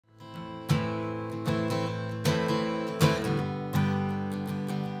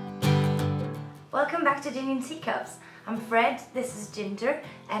Welcome back to Gin In Teacups. I'm Fred, this is Ginger,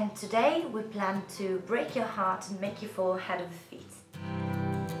 and today we plan to break your heart and make you fall head over feet.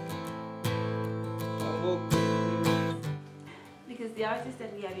 Because the artist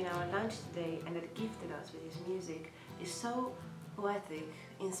that we have in our lunch today and that gifted us with his music is so poetic,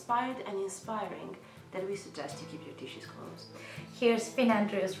 inspired and inspiring that we suggest you keep your tissues closed. Here's Finn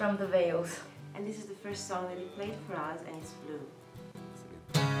Andrews from The Veils. And this is the first song that he played for us, and it's Blue.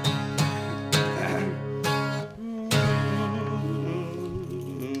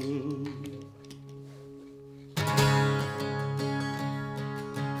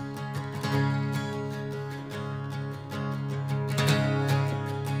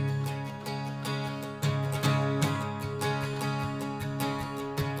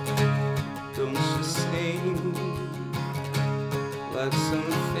 Don't you sing like some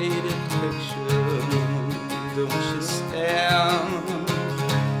faded picture? Don't you stand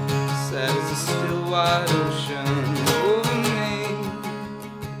sad as a still wide ocean over me?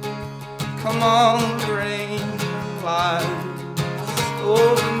 Come on, rain lights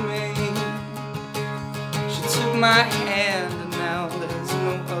over me. She took my hand and now there's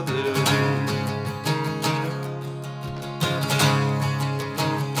no other.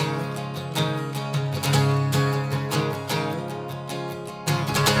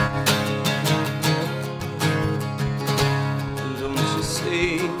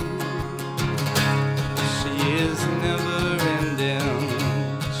 She is never ending.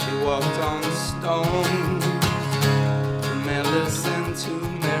 She walked on stones from Ellison to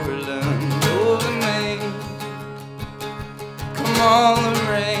Maryland over me. Come on, the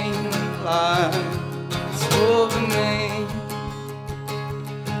rain lights over me.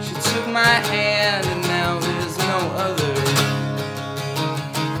 She took my hand and now there's no other.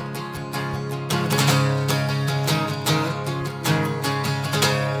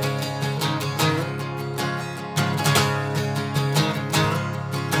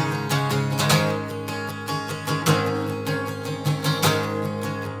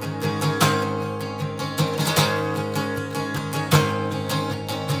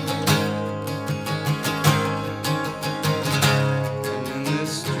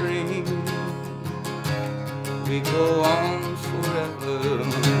 We go on forever,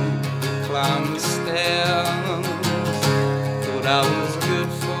 climb the stairs. Thought I was good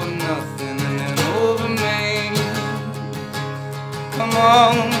for nothing, and then over me. Come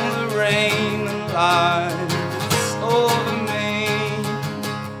on, the rain and lights over me.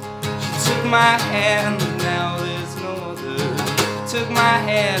 She took my hand and now there's no other. Took my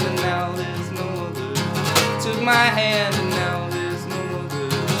hand and now there's no other. Took my hand and now there's no other.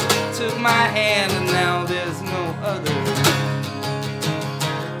 Took my hand and now there's no other.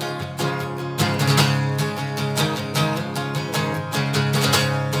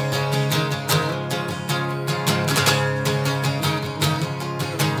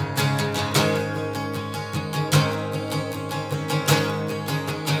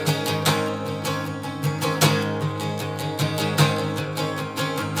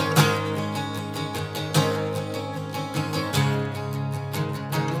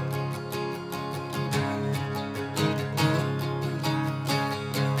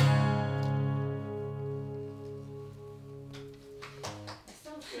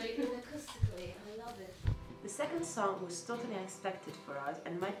 The second song was totally unexpected for us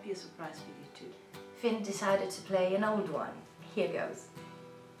and might be a surprise for you too. Finn decided to play an old one. Here goes.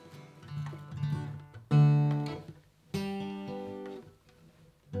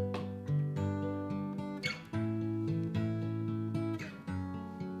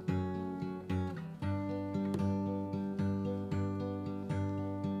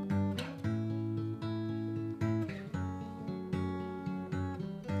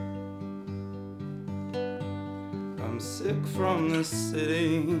 I'm sick from the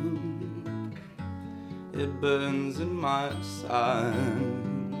city, it burns in my side.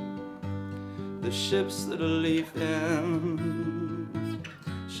 The ships that are leaving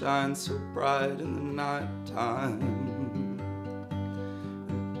shine so bright in the night time.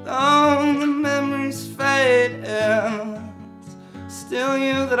 And though the memories fade, it's still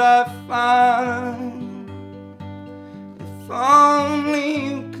you that I find. If only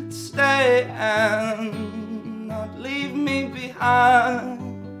you could stay and not leave me behind.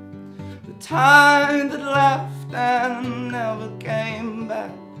 The tide that left and never came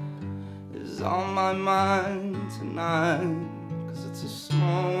back is on my mind tonight. 'Cause it's a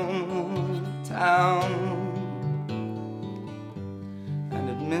small town and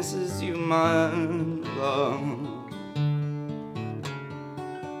it misses you, my love.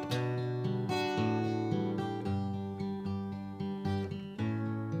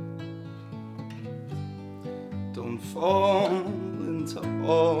 fall into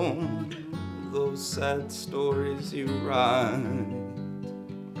all those sad stories you write.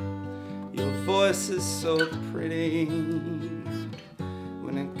 Your voice is so pretty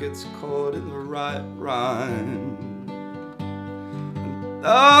when it gets caught in the right rhyme. And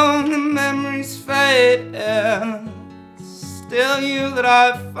though the memories fade, it's still you that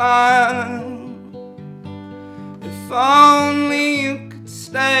I find. If only you could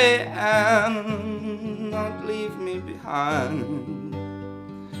stay and not leave me behind.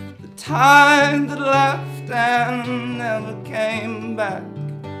 The time that left and never came back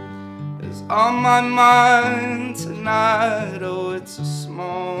is on my mind tonight. Oh, it's a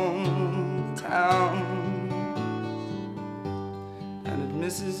small town and it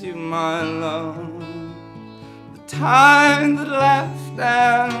misses you, my love. The time that left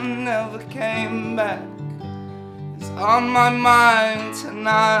and never came back is on my mind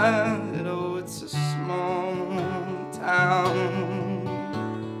tonight. Oh, it's a small town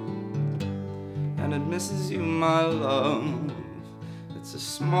and it misses you, my love. It's a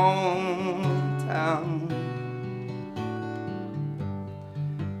small town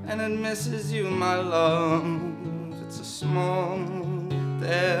and it misses you, my love. It's a small,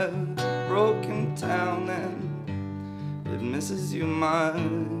 dead, broken town and it misses you, my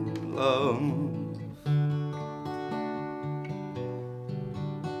love.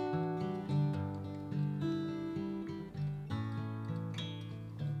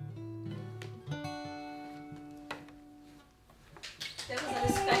 That was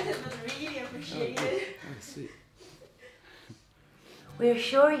unexpected but really appreciated. I see. We're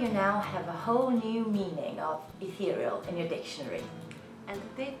sure you now have a whole new meaning of ethereal in your dictionary. And to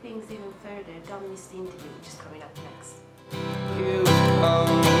take things even further, Domini's interview, which is coming up next. You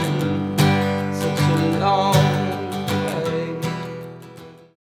come